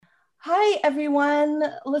Hi, everyone.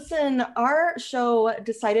 Listen, our show,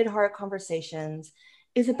 Decided Heart Conversations,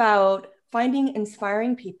 is about finding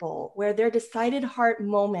inspiring people where their decided heart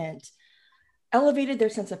moment elevated their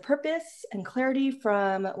sense of purpose and clarity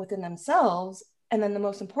from within themselves. And then the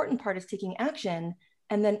most important part is taking action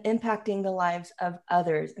and then impacting the lives of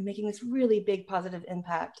others and making this really big positive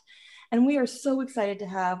impact. And we are so excited to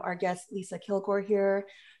have our guest, Lisa Kilgour, here.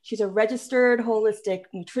 She's a registered holistic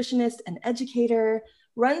nutritionist and educator,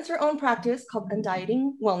 runs her own practice called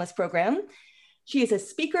Undieting Wellness Program. She is a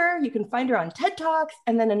speaker. You can find her on TED Talks,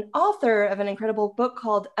 and then an author of an incredible book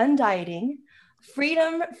called Undieting: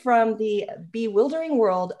 Freedom from the Bewildering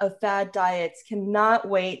World of Fad Diets. Cannot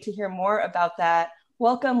wait to hear more about that.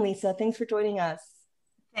 Welcome, Lisa. Thanks for joining us.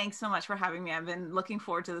 Thanks so much for having me. I've been looking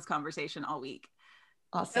forward to this conversation all week.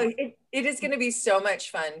 Awesome. It is going to be so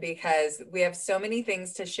much fun because we have so many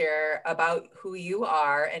things to share about who you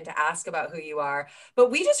are and to ask about who you are.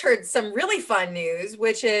 But we just heard some really fun news,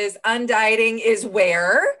 which is Undieting is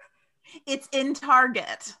where? It's in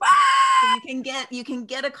Target. Ah! So you can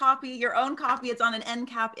get a copy, your own copy. It's on an end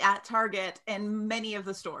cap at Target and many of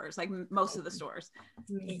the stores, like most of the stores.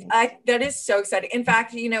 That is so exciting. In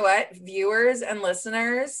fact, you know what? Viewers and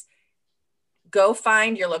listeners, go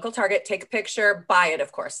find your local Target, take a picture, buy it,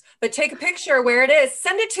 of course, but take a picture where it is,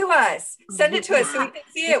 send it to us so we can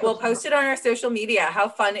see it. We'll post it on our social media. How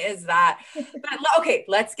fun is that? But okay,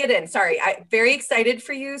 let's get in. Sorry, I'm very excited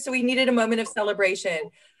for you. So we needed a moment of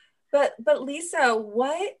celebration. But Lisa,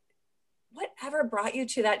 whatever brought you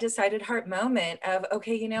to that decided heart moment of,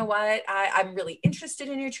 okay, you know what? I'm really interested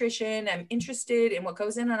in nutrition. I'm interested in what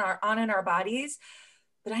goes in our bodies,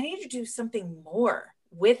 but I need to do something more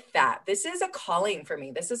with that. This is a calling for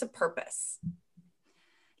me. This is a purpose.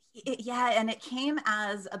 Yeah, and it came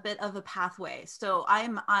as a bit of a pathway. So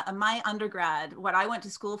my undergrad, what I went to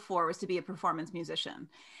school for was to be a performance musician.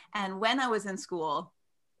 And when I was in school,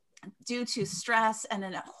 due to stress and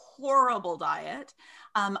a horrible diet,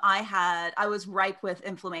 I was ripe with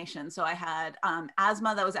inflammation. So I had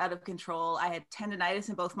asthma that was out of control. I had tendonitis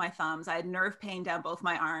in both my thumbs. I had nerve pain down both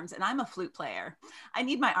my arms, and I'm a flute player. I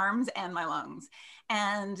need my arms and my lungs.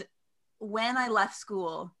 And when I left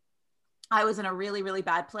school, I was in a really, really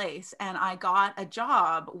bad place. And I got a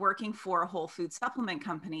job working for a whole food supplement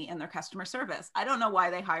company in their customer service. I don't know why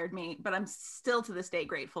they hired me, but I'm still to this day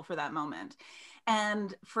grateful for that moment.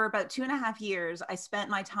 And for about 2.5 years, I spent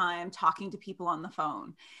my time talking to people on the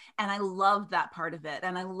phone. And I loved that part of it.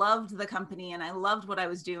 And I loved the company and I loved what I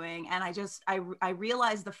was doing. And I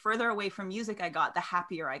realized the further away from music I got, the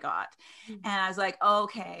happier I got. Mm-hmm. And I was like,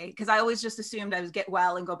 okay, because I always just assumed I would get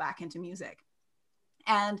well and go back into music.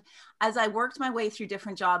 And as I worked my way through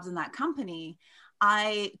different jobs in that company,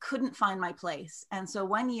 I couldn't find my place. And so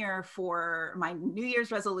one year for my New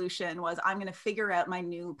Year's resolution was, I'm going to figure out my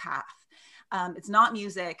new path. It's not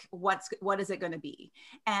music. What is it going to be?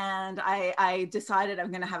 And I decided I'm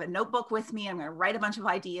going to have a notebook with me. I'm going to write a bunch of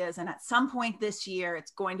ideas. And at some point this year,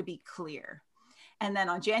 it's going to be clear. And then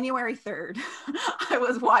on January 3rd, I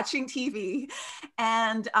was watching TV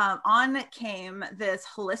and on came this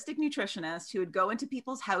holistic nutritionist who would go into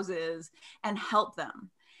people's houses and help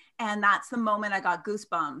them. And that's the moment I got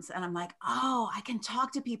goosebumps. And I'm like, oh, I can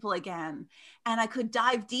talk to people again. And I could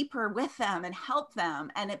dive deeper with them and help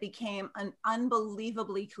them. And it became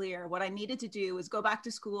unbelievably clear. What I needed to do was go back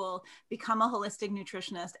to school, become a holistic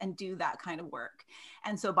nutritionist, and do that kind of work.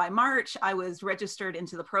 And so by March, I was registered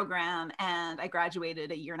into the program and I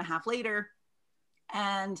graduated a year and a half later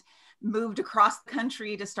and moved across the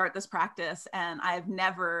country to start this practice. And I've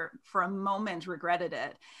never for a moment regretted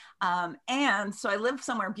it. And so I live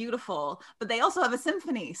somewhere beautiful, but they also have a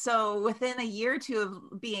symphony. So within a year or two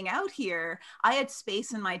of being out here, I had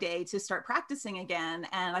space in my day to start practicing again.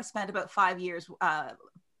 And I spent about 5 years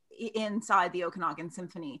inside the Okanagan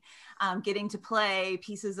Symphony, getting to play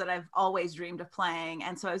pieces that I've always dreamed of playing.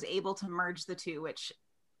 And so I was able to merge the two, which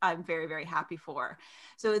I'm very, very happy for.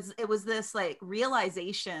 So it was this like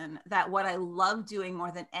realization that what I love doing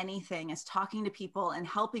more than anything is talking to people and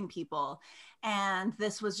helping people. And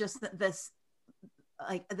this was just this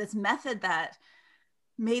method that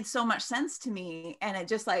made so much sense to me. And it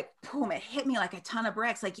just like, boom, it hit me like a ton of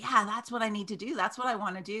bricks. Like, yeah, that's what I need to do. That's what I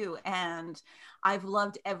want to do. And I've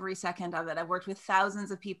loved every second of it. I've worked with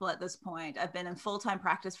thousands of people at this point. I've been in full-time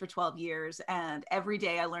practice for 12 years. And every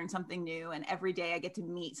day I learn something new. And every day I get to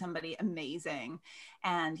meet somebody amazing.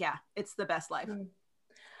 And yeah, it's the best life.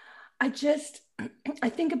 I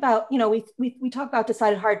think about, we talk about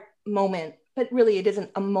decided heart moment, but really it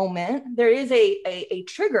isn't a moment. There is a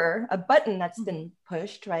trigger, a button that's been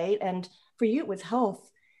pushed, right? And for you, it was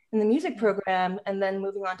health in the music program, and then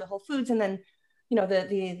moving on to Whole Foods, and then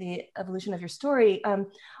the evolution of your story.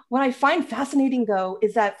 What I find fascinating though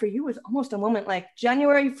is that for you was almost a moment like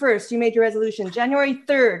January 1st, you made your resolution. January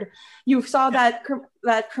 3rd, you saw that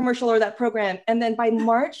commercial or that program. And then by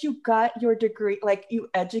March, you got your degree, like you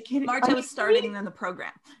educated. March, I was starting in the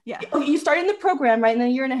program. Yeah. Oh, you started in the program, right? In a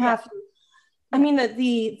year and a half. I mean,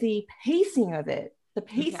 the pacing of it, of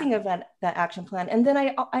that action plan. And then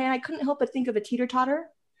I couldn't help but think of a teeter-totter,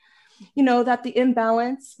 that the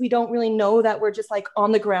imbalance, we don't really know that we're just like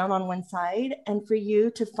on the ground on one side. And for you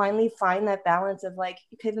to finally find that balance of like,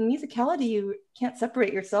 okay, the musicality, you can't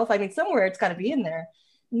separate yourself. I mean, somewhere it's got to be in there.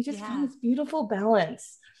 And you just find this beautiful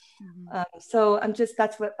balance. So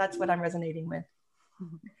that's what I'm resonating with.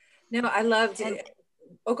 No, I loved it.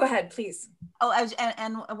 Oh, go ahead, please. Oh,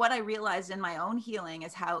 and what I realized in my own healing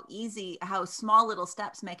is how small little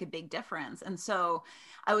steps make a big difference. And so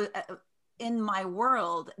I was, in my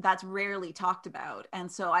world, that's rarely talked about.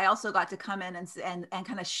 And so I also got to come in and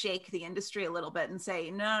kind of shake the industry a little bit and say,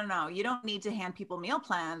 no, you don't need to hand people meal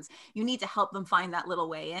plans. You need to help them find that little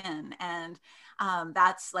way in. And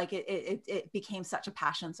that's like, it became such a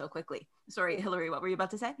passion so quickly. Sorry, Hillary, what were you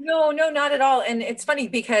about to say? No, not at all. And it's funny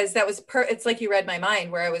because that was it's like you read my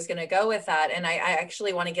mind where I was going to go with that. And I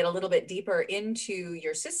actually want to get a little bit deeper into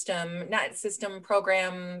your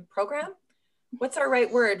program. What's our right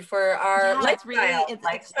word for our lifestyle?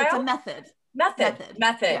 It's a method.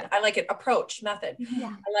 Method. I like it. Approach, method.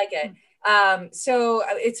 Yeah. I like it. So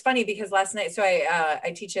it's funny because last night, so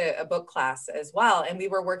I teach a book class as well. And we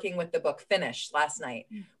were working with the book Finish last night,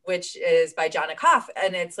 which is by John Akoff.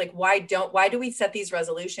 And it's like, why do we set these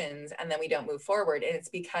resolutions and then we don't move forward? And it's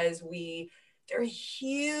because they're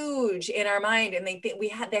huge in our mind and they think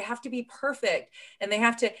they have to be perfect and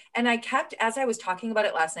and as I was talking about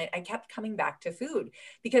it last night, I kept coming back to food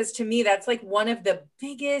because to me, that's like one of the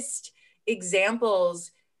biggest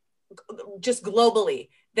examples just globally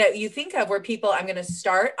that you think of where people, I'm going to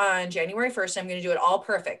start on January 1st. I'm going to do it all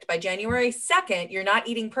perfect. By January 2nd, you're not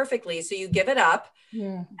eating perfectly. So you give it up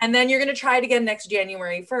and then you're going to try it again next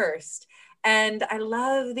January 1st. And I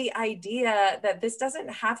love the idea that this doesn't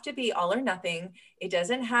have to be all or nothing. It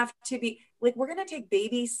doesn't have to be like, we're going to take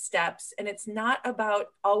baby steps and it's not about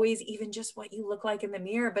always even just what you look like in the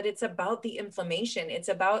mirror, but it's about the inflammation. It's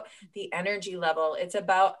about the energy level. It's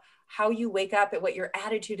about how you wake up and what your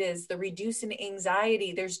attitude is, the reducing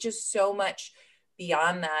anxiety. There's just so much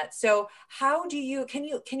beyond that. So how can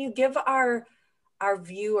you give our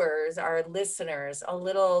viewers, our listeners, a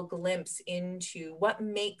little glimpse into what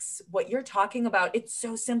makes what you're talking about? It's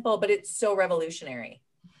so simple, but it's so revolutionary.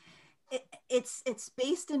 It's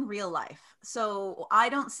based in real life. So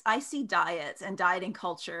I see diets and dieting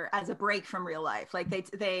culture as a break from real life. Like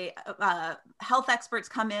they health experts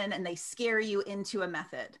come in and they scare you into a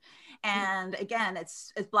method. And again,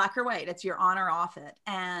 it's black or white. It's you're on or off it.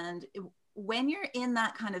 And when you're in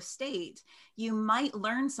that kind of state, you might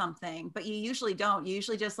learn something, but you usually don't. You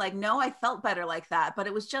usually just like, no, I felt better like that, but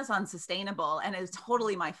it was just unsustainable and it was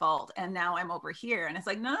totally my fault. And now I'm over here. And it's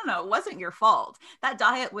like, no, it wasn't your fault. That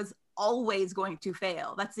diet was always going to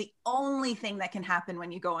fail. That's the only thing that can happen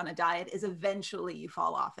when you go on a diet is eventually you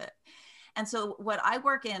fall off it. And so what I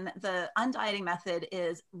work in, the undieting method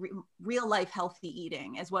is real life healthy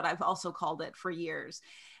eating is what I've also called it for years.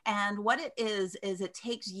 And what it is it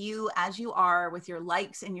takes you as you are with your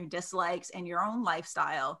likes and your dislikes and your own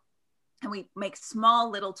lifestyle. And we make small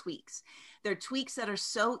little tweaks. They're tweaks that are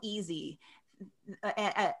so easy.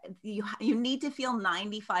 You need to feel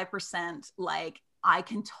 95% like, I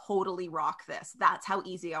can totally rock this. That's how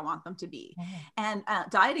easy I want them to be. And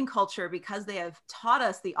dieting culture, because they have taught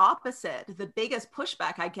us the opposite, the biggest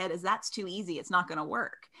pushback I get is that's too easy. It's not going to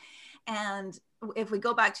work. And if we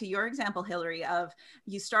go back to your example, Hillary, of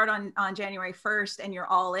you start on January 1st and you're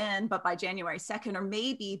all in, but by January 2nd, or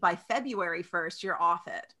maybe by February 1st, you're off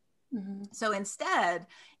it. So instead,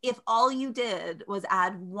 if all you did was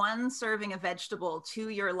add one serving of vegetable to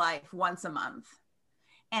your life once a month,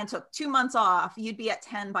 and took 2 months off, you'd be at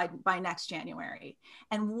 10 by next January.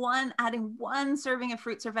 And adding one serving of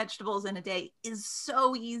fruits or vegetables in a day is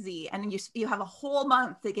so easy. And you have a whole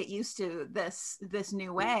month to get used to this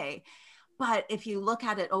new way. But if you look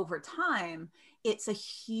at it over time, it's a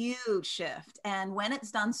huge shift. And when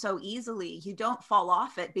it's done so easily, you don't fall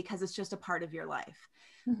off it because it's just a part of your life.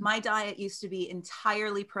 My diet used to be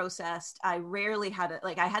entirely processed. I rarely had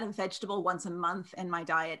I had a vegetable once a month in my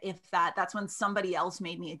diet. If that's when somebody else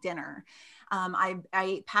made me a dinner. I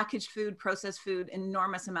ate packaged food, processed food,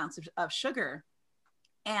 enormous amounts of sugar.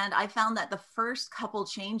 And I found that the first couple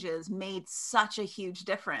changes made such a huge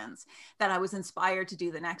difference that I was inspired to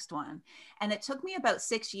do the next one. And it took me about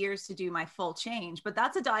 6 years to do my full change, but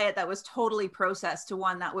that's a diet that was totally processed to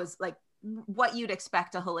one that was like what you'd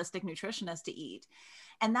expect a holistic nutritionist to eat.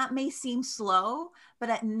 And that may seem slow,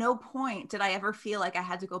 but at no point did I ever feel like I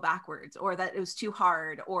had to go backwards or that it was too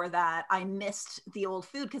hard or that I missed the old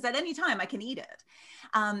food, because at any time I can eat it.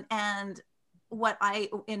 And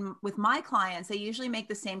with my clients, they usually make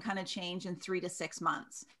the same kind of change in 3 to 6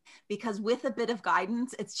 months, because with a bit of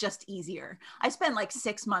guidance, it's just easier. I spent like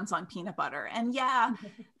 6 months on peanut butter, and yeah,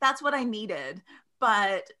 that's what I needed.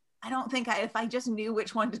 But I don't think if I just knew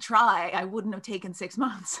which one to try, I wouldn't have taken 6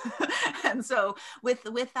 months. And so with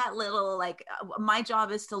that little, like, my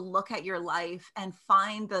job is to look at your life and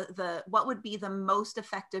find the what would be the most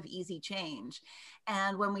effective, easy change.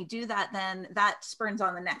 And when we do that, then that spurns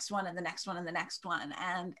on the next one and the next one and the next one.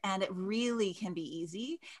 And it really can be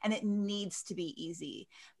easy, and it needs to be easy,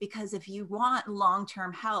 because if you want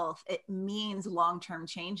long-term health, it means long-term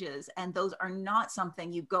changes. And those are not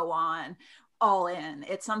something you go on all in.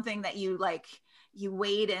 It's something that you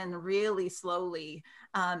wade in really slowly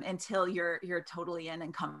until you're totally in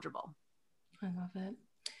and comfortable. I love it.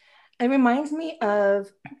 It reminds me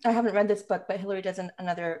of, I haven't read this book, but Hillary does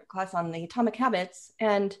another class on the Atomic Habits.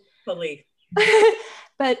 And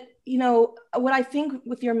but you know, what I think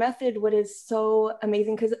with your method, what is so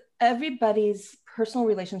amazing, because everybody's personal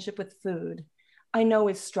relationship with food, I know,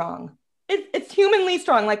 is strong. It's humanly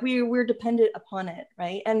strong. Like we're dependent upon it,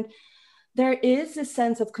 right? And there is a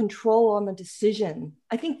sense of control on the decision.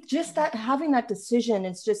 I think just that, having that decision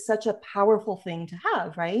is just such a powerful thing to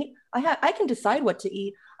have, right? I can decide what to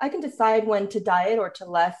eat. I can decide when to diet or to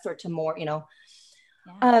less or to more, you know.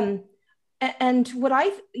 Yeah. And what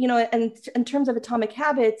and in terms of Atomic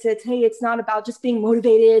Habits, it's, hey, it's not about just being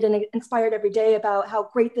motivated and inspired every day about how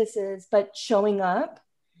great this is, but showing up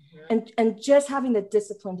and just having the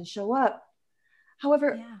discipline to show up.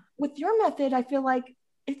 However, with your method, I feel like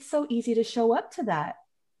it's so easy to show up to that.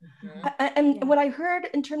 And what I heard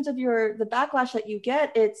in terms of the backlash that you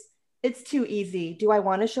get, it's too easy. Do I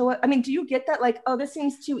want to show up? I mean, do you get that? Like, oh, this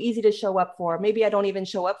seems too easy to show up for. Maybe I don't even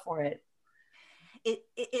show up for it.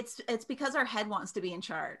 It's because our head wants to be in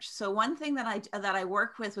charge. So one thing that I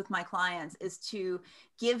work with my clients is to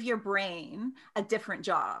give your brain a different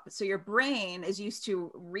job. So your brain is used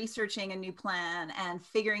to researching a new plan and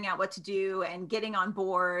figuring out what to do and getting on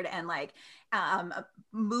board and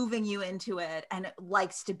moving you into it, and it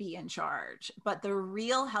likes to be in charge. But the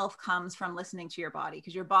real health comes from listening to your body,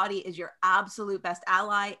 because your body is your absolute best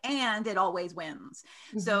ally and it always wins.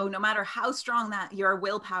 So no matter how strong that your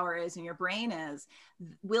willpower is and your brain is,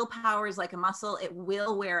 willpower is like a muscle. It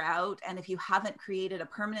will wear out. And if you haven't created a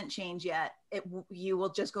permanent change yet, you will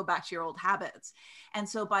just go back to your old habits. And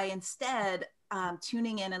so by instead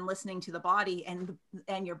tuning in and listening to the body, and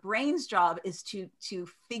your brain's job is to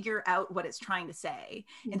figure out what it's trying to say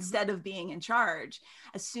instead of being in charge.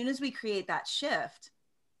 As soon as we create that shift,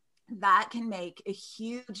 that can make a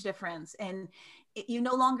huge difference. And you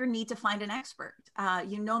no longer need to find an expert.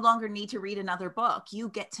 You no longer need to read another book. You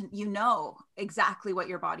know exactly what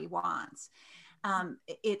your body wants.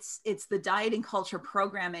 It's the dieting culture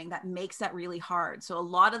programming that makes that really hard. So a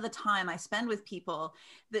lot of the time I spend with people,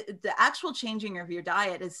 the actual changing of your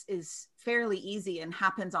diet is fairly easy and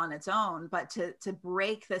happens on its own. But to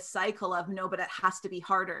break this cycle of, no, but it has to be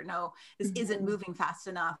harder. No, this isn't moving fast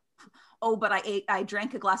enough. Oh, but I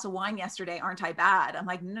drank a glass of wine yesterday. Aren't I bad? I'm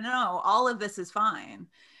like, no, all of this is fine.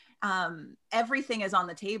 Everything is on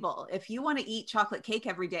the table. If you want to eat chocolate cake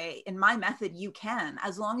every day, in my method, you can,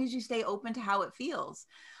 as long as you stay open to how it feels.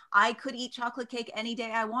 I could eat chocolate cake any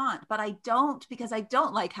day I want, but I don't, because I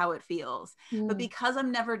don't like how it feels. But because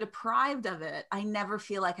I'm never deprived of it, I never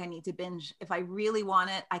feel like I need to binge. If I really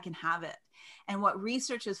want it, I can have it. And what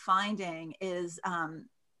research is finding is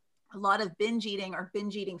a lot of binge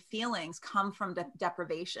eating feelings come from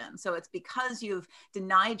deprivation. So it's because you've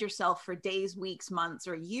denied yourself for days, weeks, months,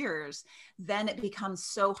 or years, then it becomes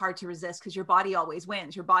so hard to resist, because your body always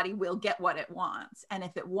wins. Your body will get what it wants. And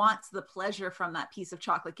if it wants the pleasure from that piece of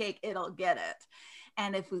chocolate cake, it'll get it.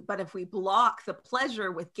 And if we block the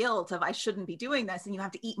pleasure with guilt of, I shouldn't be doing this, and you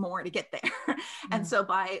have to eat more to get there. And so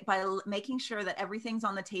by making sure that everything's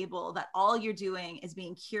on the table, that all you're doing is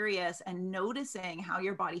being curious and noticing how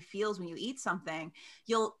your body feels when you eat something,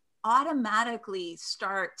 you'll automatically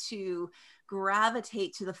start to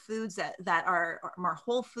gravitate to the foods that are more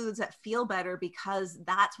whole foods that feel better, because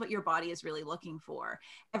that's what your body is really looking for.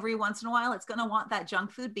 Every once in a while, it's going to want that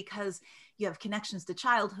junk food because you have connections to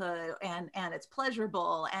childhood, and it's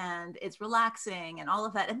pleasurable and it's relaxing and all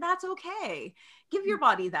of that. And that's okay. Give your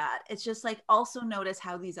body that. It's just like, also notice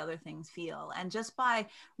how these other things feel. And just by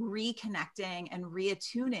reconnecting and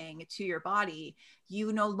reattuning to your body,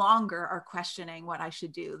 you no longer are questioning what I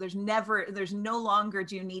should do. There's no longer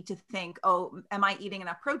do you need to think, oh, am I eating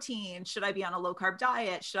enough protein? Should I be on a low carb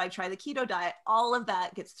diet? Should I try the keto diet? All of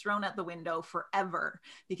that gets thrown out the window forever,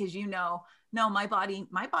 because no, my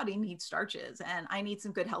body needs starches, and I need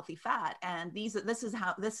some good healthy fat. And this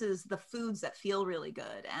is the foods that feel really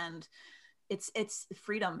good. And it's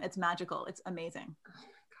freedom. It's magical. It's amazing. Oh my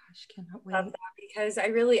gosh, cannot wait. Love that, because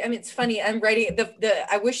it's funny. I'm writing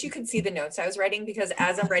I wish you could see the notes I was writing, because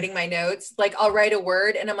as I'm writing my notes, like I'll write a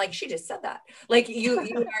word and I'm like, she just said that. Like you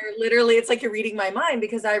are literally, it's like you're reading my mind,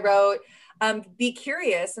 because I wrote, be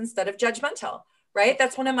curious instead of judgmental, right?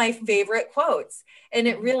 That's one of my favorite quotes. And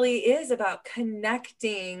it really is about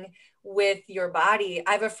connecting with your body.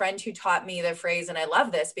 I have a friend who taught me the phrase, and I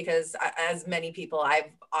love this because as many people, I've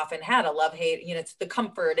often had a love-hate, it's the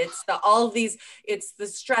comfort, it's all of these, it's the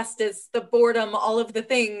stress, it's the boredom, all of the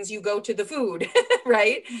things, you go to the food,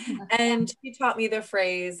 right? And she taught me the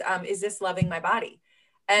phrase, is this loving my body?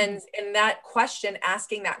 And that question,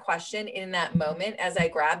 asking that question in that moment, as I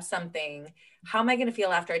grab something, how am I going to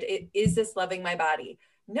feel after it? Is this loving my body?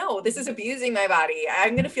 No, this is abusing my body.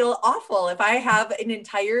 I'm going to feel awful. If I have an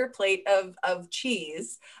entire plate of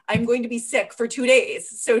cheese, I'm going to be sick for 2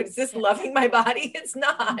 days. So is this loving my body? It's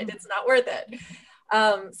not worth it.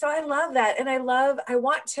 So I love that. And I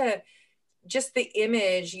want to just the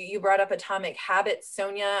image, you brought up Atomic Habits,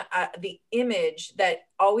 Sonia, the image that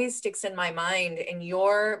always sticks in my mind, and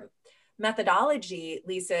your methodology,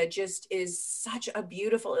 Lisa, just is such a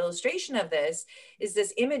beautiful illustration of this, is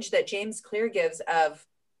this image that James Clear gives of,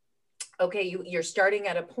 okay, you're starting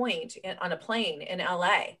at a point on a plane in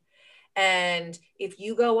LA. And if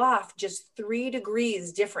you go off just 3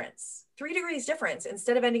 degrees difference,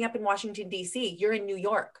 instead of ending up in Washington, DC, you're in New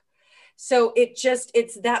York. So it's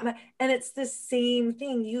that, and it's the same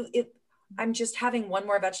thing. I'm just having one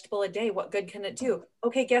more vegetable a day. What good can it do?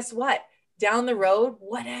 Okay, guess what? Down the road,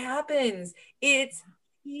 what happens? It's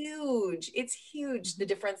huge. It's huge, the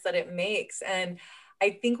difference that it makes. And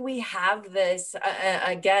I think we have this,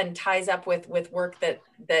 again, ties up with work that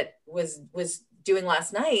was doing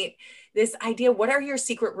last night, this idea, what are your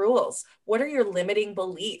secret rules? What are your limiting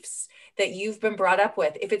beliefs that you've been brought up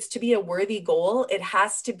with? If it's to be a worthy goal, it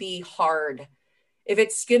has to be hard. If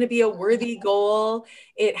it's going to be a worthy goal,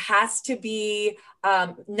 it has to be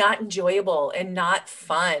not enjoyable and not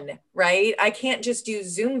fun, right? I can't just do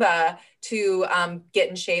Zumba to get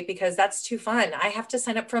in shape because that's too fun. I have to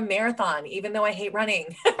sign up for a marathon, even though I hate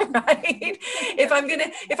running, right? If I'm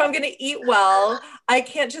gonna eat well, I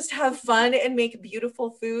can't just have fun and make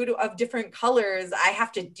beautiful food of different colors. I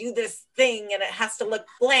have to do this thing, and it has to look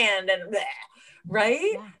bland and bleh,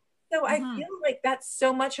 right? Yeah. So I feel like that's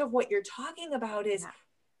so much of what you're talking about is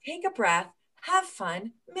take a breath, have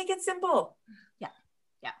fun, make it simple. Yeah.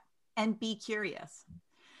 And be curious.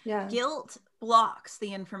 Yeah. Guilt blocks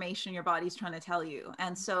the information your body's trying to tell you.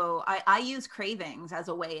 And so I use cravings as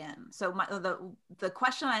a way in. So the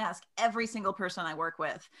question I ask every single person I work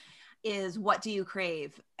with is, what do you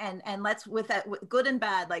crave? And let's, with that, good and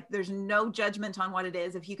bad, like there's no judgment on what it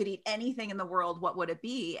is. If you could eat anything in the world, what would it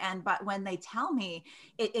be? But when they tell me,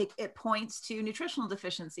 it points to nutritional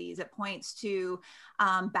deficiencies. It points to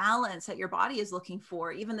balance that your body is looking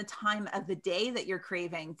for. Even the time of the day that you're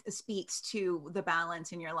craving speaks to the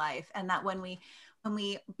balance in your life. And that when we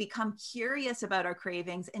become curious about our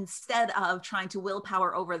cravings, instead of trying to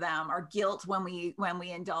willpower over them, or guilt when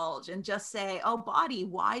we indulge, and just say, oh body,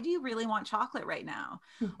 why do you really want chocolate right now?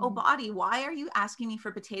 Mm-hmm. Oh body, why are you asking me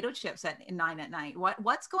for potato chips at 9 at night?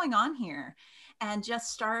 What's going on here? And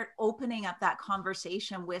just start opening up that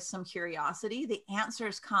conversation with some curiosity. The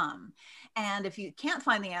answers come. And if you can't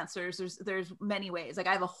find the answers, there's many ways. Like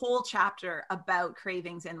I have a whole chapter about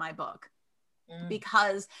cravings in my book.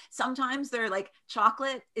 Because sometimes they're like,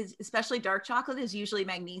 chocolate is, especially dark chocolate, is usually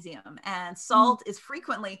magnesium, and salt is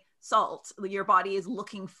frequently salt. Your body is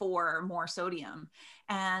looking for more sodium.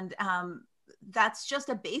 And that's just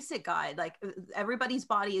a basic guide. Like everybody's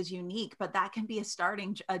body is unique, but that can be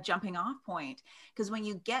a jumping off point. Because when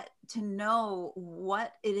you get to know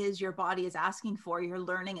what it is your body is asking for, you're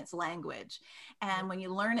learning its language. And when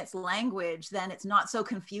you learn its language, then it's not so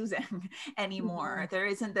confusing anymore. Mm-hmm. There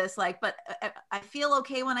isn't this like, but I feel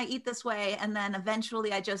okay when I eat this way. And then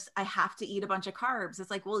eventually I have to eat a bunch of carbs.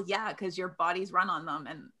 It's like, well, yeah, because your body's run on them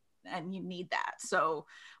and you need that. So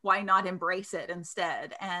why not embrace it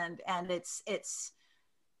instead? And it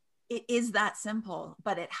is that simple,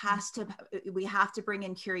 but we have to bring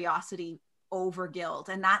in curiosity over guilt.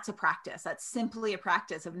 And that's a practice. That's simply a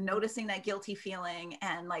practice of noticing that guilty feeling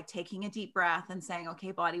and like taking a deep breath and saying,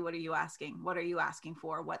 okay, body, what are you asking? What are you asking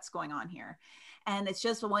for? What's going on here? And it's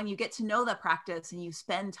just when you get to know that practice and you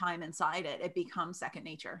spend time inside it, it becomes second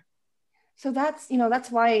nature. So that's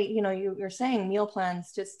why, you're saying meal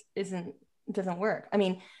plans just doesn't work. I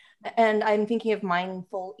mean, and I'm thinking of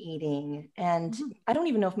mindful eating, and mm-hmm. I don't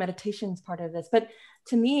even know if meditation is part of this, but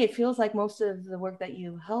to me, it feels like most of the work that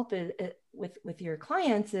you help with your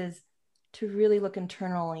clients is to really look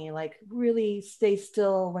internally, like really stay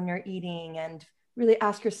still when you're eating and really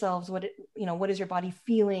ask yourselves what is your body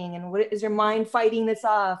feeling and what is your mind fighting this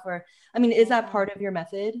off? Or, I mean, is that part of your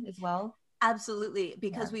method as well? Absolutely,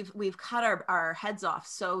 because we've cut our heads off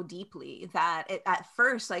so deeply that at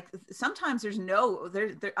first, like sometimes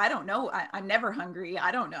I don't know. I'm never hungry.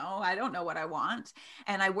 I don't know what I want.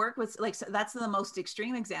 And I work with so that's the most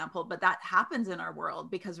extreme example, but that happens in our world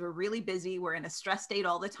because we're really busy. We're in a stress state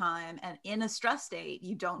all the time. And in a stress state,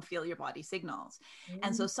 you don't feel your body signals. Mm.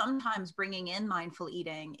 And so sometimes bringing in mindful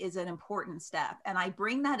eating is an important step. And I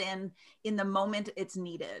bring that in the moment it's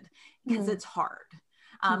needed because it's hard.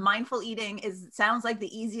 Mindful eating sounds like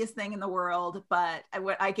the easiest thing in the world, but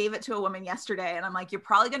I gave it to a woman yesterday and I'm like, you're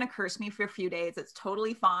probably going to curse me for a few days. It's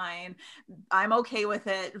totally fine. I'm okay with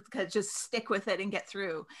it because just stick with it and get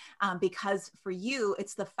through. Because for you,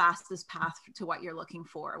 it's the fastest path to what you're looking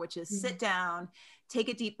for, which is sit down, take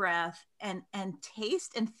a deep breath and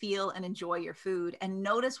taste and feel and enjoy your food and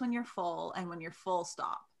notice when you're full and when you're full,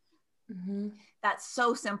 stop. Mm-hmm. That's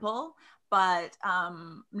so simple, but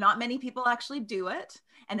not many people actually do it.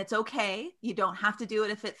 And it's okay. You don't have to do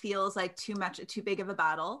it if it feels like too big of a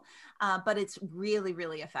battle, but it's really,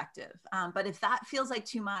 really effective. But if that feels like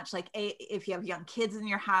too much, like if you have young kids in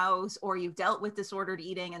your house or you've dealt with disordered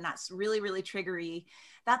eating and that's really, really triggery,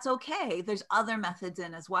 that's okay. There's other methods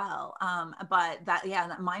in as well. But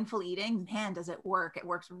that mindful eating, man, does it work? It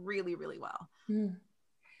works really, really well. Mm.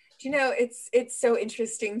 It's so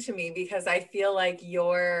interesting to me because I feel like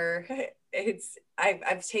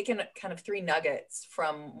I've taken kind of 3 nuggets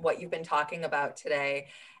from what you've been talking about today,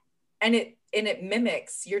 and it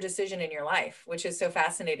mimics your decision in your life, which is so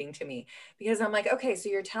fascinating to me because I'm like, okay, so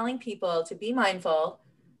you're telling people to be mindful,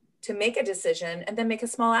 to make a decision, and then make a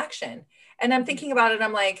small action. And I'm thinking about it,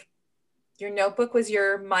 I'm like, your notebook was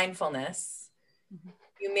your mindfulness. Mm-hmm.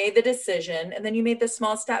 You made the decision and then you made the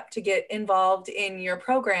small step to get involved in your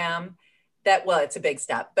program it's a big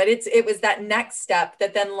step, but it was that next step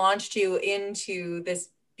that then launched you into this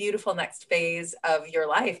beautiful next phase of your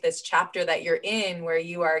life, this chapter that you're in where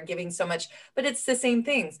you are giving so much, but it's the same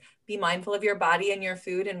things. Be mindful of your body and your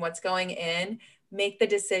food and what's going in, make the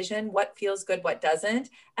decision, what feels good, what doesn't,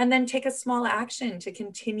 and then take a small action to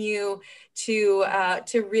continue to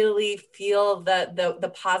really feel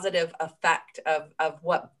the positive effect of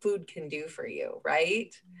what food can do for you,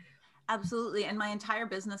 right? Absolutely. And my entire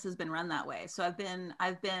business has been run that way. So I've been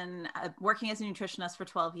working as a nutritionist for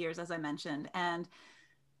 12 years, as I mentioned, and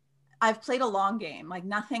I've played a long game. Like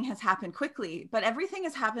nothing has happened quickly, but everything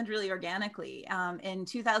has happened really organically. In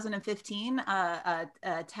 2015, a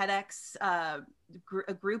TEDx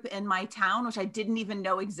a group in my town, which I didn't even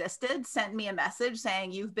know existed, sent me a message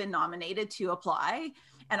saying, you've been nominated to apply.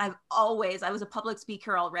 And I was a public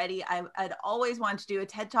speaker already. I'd always wanted to do a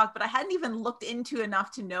TED Talk, but I hadn't even looked into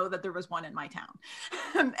enough to know that there was one in my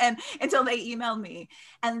town and until they emailed me.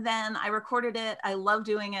 And then I recorded it. I loved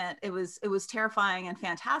doing it. It was terrifying and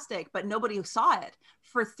fantastic, but nobody saw it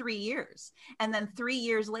for 3 years. And then 3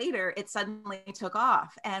 years later, it suddenly took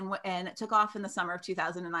off and it took off in the summer of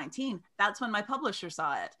 2019. That's when my publisher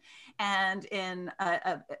saw it. And in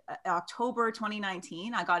October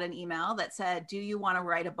 2019, I got an email that said, do you want to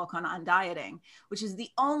write a book on undieting, which is the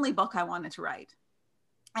only book I wanted to write.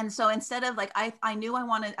 And so instead of like, I knew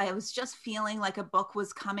I was just feeling like a book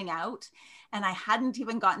was coming out and I hadn't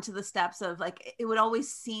even gotten to the steps of like, it would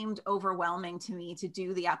always seemed overwhelming to me to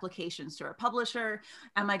do the applications to a publisher.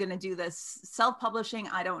 Am I going to do this self-publishing?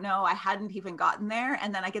 I don't know. I hadn't even gotten there.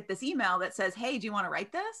 And then I get this email that says, hey, do you want to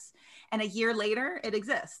write this? And a year later it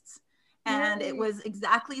exists. And it was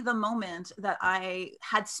exactly the moment that I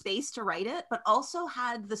had space to write it, but also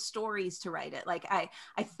had the stories to write it. Like I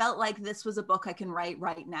felt like this was a book I can write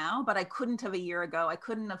right now, but I couldn't have a year ago. I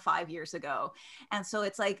couldn't have 5 years ago. And so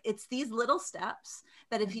it's like, it's these little steps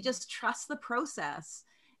that if you just trust the process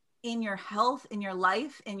in your health, in your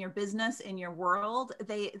life, in your business, in your world,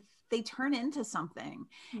 they turn into something.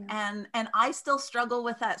 And I still struggle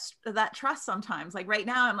with that trust sometimes. Like right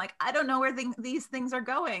now, I'm like, I don't know where these things are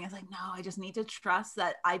going. It's like, no, I just need to trust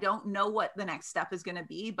that I don't know what the next step is going to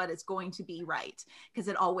be, but it's going to be right, because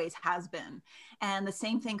it always has been. And the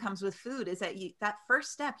same thing comes with food, is that that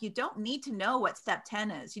first step, you don't need to know what step 10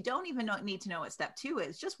 is. You don't even need to know what step 2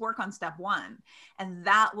 is. Just work on step 1, and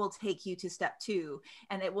that will take you to step 2,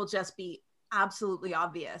 and it will just be absolutely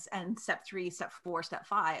obvious, and step 3, step 4, step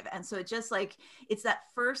 5. And so it just like, it's that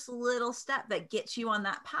first little step that gets you on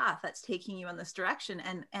that path, that's taking you in this direction,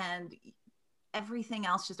 and everything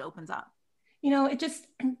else just opens up.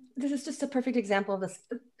 This is just a perfect example of this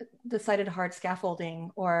decided heart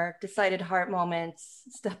scaffolding, or decided heart moments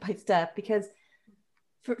step by step, because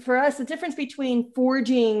for us, the difference between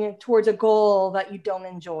forging towards a goal that you don't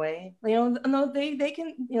enjoy, they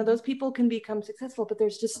can, those people can become successful, but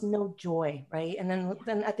there's just no joy, right? And then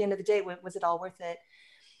at the end of the day, was it all worth it?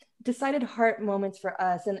 Decided heart moments for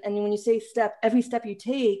us, and when you say every step you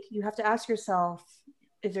take, you have to ask yourself,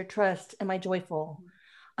 is there trust? Am I joyful?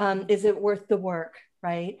 Is it worth the work,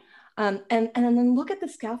 right? And then look at the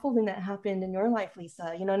scaffolding that happened in your life,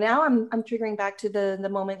 Lisa. Now I'm triggering back to the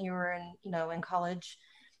moment you were in college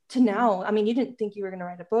to now. I mean, you didn't think you were going to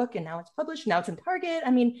write a book, and now it's published. Now it's in Target.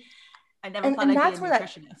 I mean, I never thought I'd be a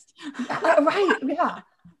nutritionist. Right. Yeah.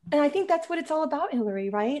 And I think that's what it's all about, Hillary,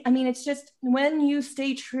 right? I mean, it's just when you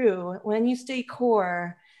stay true, when you stay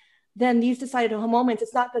core, then these decided moments,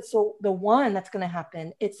 it's not the one that's going to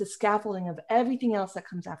happen. It's the scaffolding of everything else that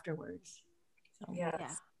comes afterwards. So, yes.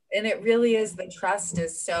 Yeah. And it really is, the trust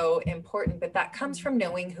is so important, but that comes from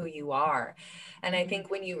knowing who you are. And I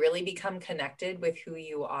think when you really become connected with who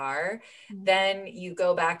you are, then you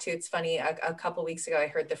go back to, it's funny, a couple of weeks ago, I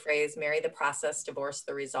heard the phrase, marry the process, divorce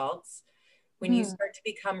the results. When you start to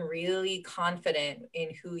become really confident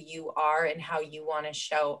in who you are and how you want to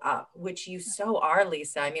show up, which you so are,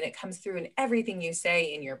 Lisa. I mean, it comes through in everything you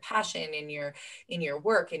say, in your passion, in your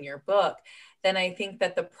work, in your book. Then I think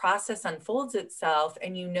that the process unfolds itself,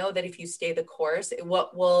 and you know that if you stay the course,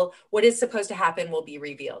 what is supposed to happen will be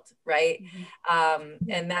revealed, right?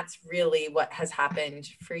 And that's really what has happened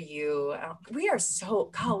for you. We are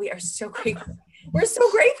so grateful. We're so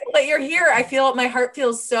grateful that you're here. I feel my heart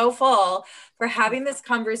feels so full for having this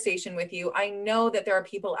conversation with you. I know that there are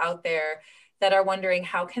people out there that are wondering,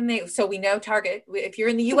 how can they? So we know Target, if you're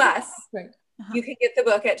in the US, right. You can get the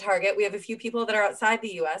book at Target. We have a few people that are outside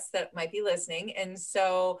the US that might be listening. And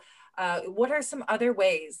so what are some other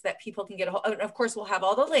ways that people can get a hold? Of course, we'll have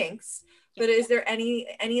all the links, but is there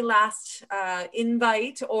any last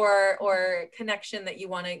invite or connection that you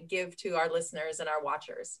want to give to our listeners and our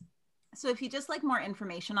watchers? So if you just like more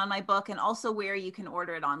information on my book, and also where you can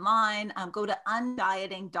order it online, go to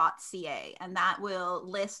undieting.ca, and that will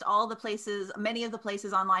list all the places, many of the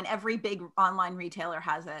places online. Every big online retailer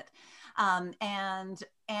has it.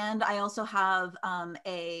 And I also have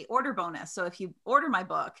a order bonus. So if you order my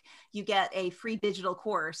book, you get a free digital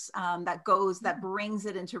course that brings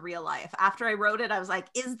it into real life. After I wrote it, I was like,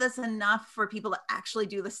 is this enough for people to actually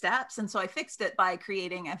do the steps? And so I fixed it by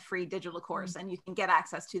creating a free digital course, and you can get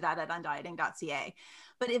access to that at undieting.ca.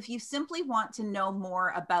 But if you simply want to know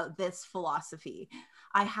more about this philosophy,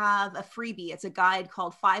 I have a freebie. It's a guide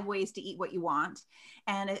called 5 Ways to Eat What You Want.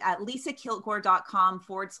 And at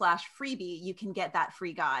lisakilgour.com/freebie, you can get that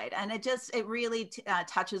free guide. And it really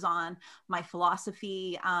touches on my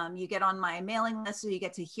philosophy. You get on my mailing list, so you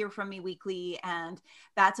get to hear from me weekly. And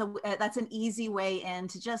that's an easy way in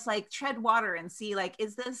to just like tread water and see, like,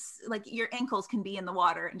 is this, like, your ankles can be in the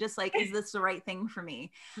water, and just like, is this the right thing for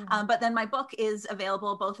me? But then my book is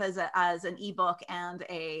available both as an ebook and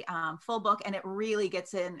a full book. And it really gets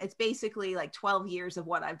in, it's basically like 12 years of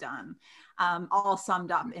what I've done, all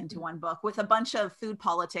summed up into one book, with a bunch of food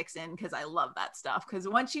politics in, because I love that stuff. Because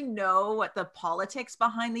once you know what the politics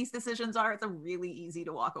behind these decisions are, it's really easy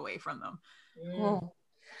to walk away from them. Cool.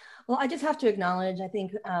 Well, I just have to acknowledge, I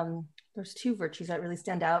think there's 2 virtues that really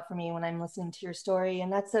stand out for me when I'm listening to your story,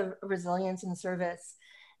 and that's a resilience and service.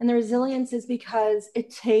 And the resilience is because it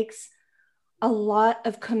takes a lot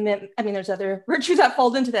of commitment. I mean, there's other virtues that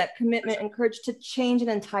fold into that: commitment and courage to change an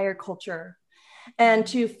entire culture, and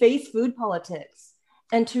to face food politics,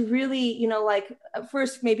 and to really, like,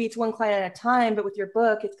 first, maybe it's one client at a time, but with your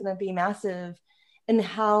book, it's going to be massive. and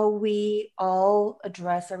how we all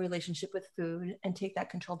address our relationship with food and take that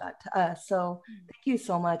control back to us. So thank you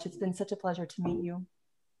so much. It's been such a pleasure to meet you.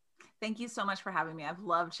 Thank you so much for having me. I've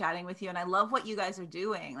loved chatting with you, and I love what you guys are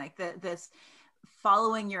doing. Like this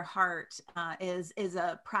following your heart is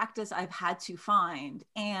a practice I've had to find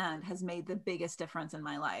and has made the biggest difference in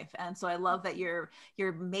my life. And so I love that you're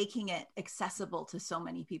making it accessible to so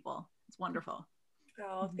many people. It's wonderful.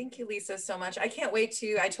 Oh, thank you, Lisa, so much. I can't wait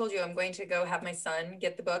to, I told you I'm going to go have my son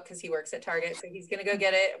get the book because he works at Target. So he's going to go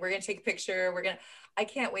get it. We're going to take a picture. I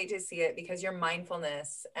can't wait to see it because your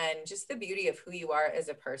mindfulness and just the beauty of who you are as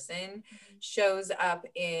a person shows up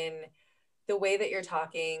in the way that you're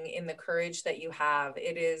talking, in the courage that you have.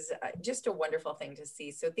 It is just a wonderful thing to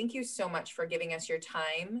see. So thank you so much for giving us your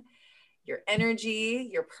time, your energy,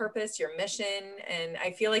 your purpose, your mission. And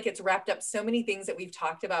I feel like it's wrapped up so many things that we've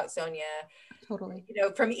talked about, Sonia. Totally. You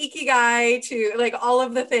know, from Ikigai to like all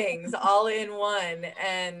of the things all in one.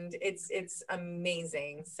 And it's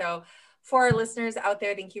amazing. So for our listeners out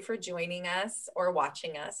there, thank you for joining us or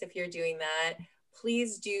watching us. If you're doing that,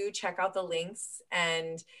 please do check out the links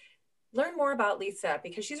and learn more about Lisa,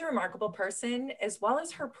 because she's a remarkable person, as well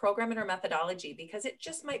as her program and her methodology, because it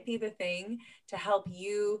just might be the thing to help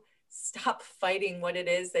you stop fighting what it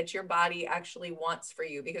is that your body actually wants for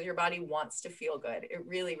you, because your body wants to feel good. It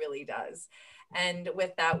really, really does. And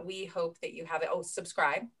with that, we hope that you have it. Oh,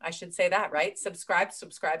 subscribe. I should say that, right? Subscribe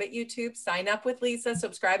at YouTube, sign up with Lisa,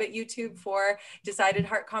 subscribe at YouTube for Decided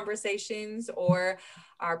Heart Conversations or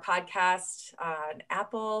our podcast on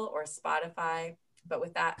Apple or Spotify. But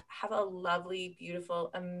with that, have a lovely,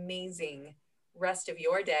 beautiful, amazing rest of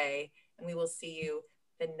your day. And we will see you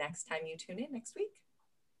the next time you tune in next week.